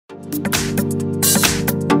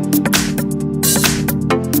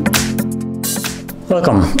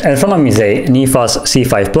Welcome, in front of me is a Neffos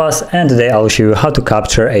C5 Plus, and today I'll show you how to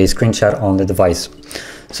capture a screenshot on the device.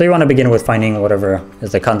 So you want to begin with finding whatever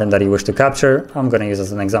is the content that you wish to capture. I'm going to use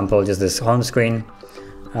as an example just this home screen.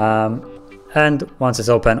 And once it's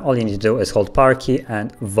open, all you need to do is hold power key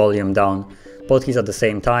and volume down, both keys at the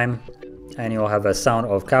same time, and you'll have a sound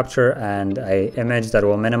of capture and a image that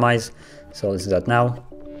will minimize. So let's do that now.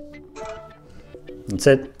 That's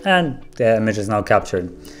it, and the image is now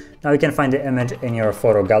captured. Now you can find the image in your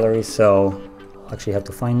photo gallery, so I'll actually have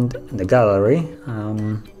to find the gallery,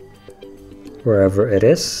 wherever it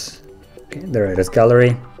is. Okay, there it is,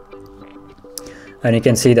 gallery. And you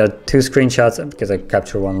can see that two screenshots, because I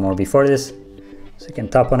captured one more before this. So you can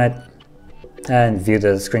tap on it and view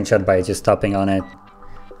the screenshot by just tapping on it,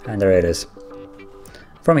 and there it is.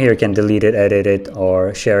 From here you can delete it, edit it,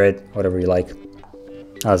 or share it, whatever you like,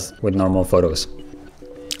 as with normal photos.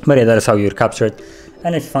 But yeah, that is how you would capture it.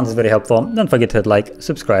 And if you found this video helpful, don't forget to hit like,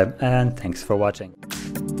 subscribe, and thanks for watching.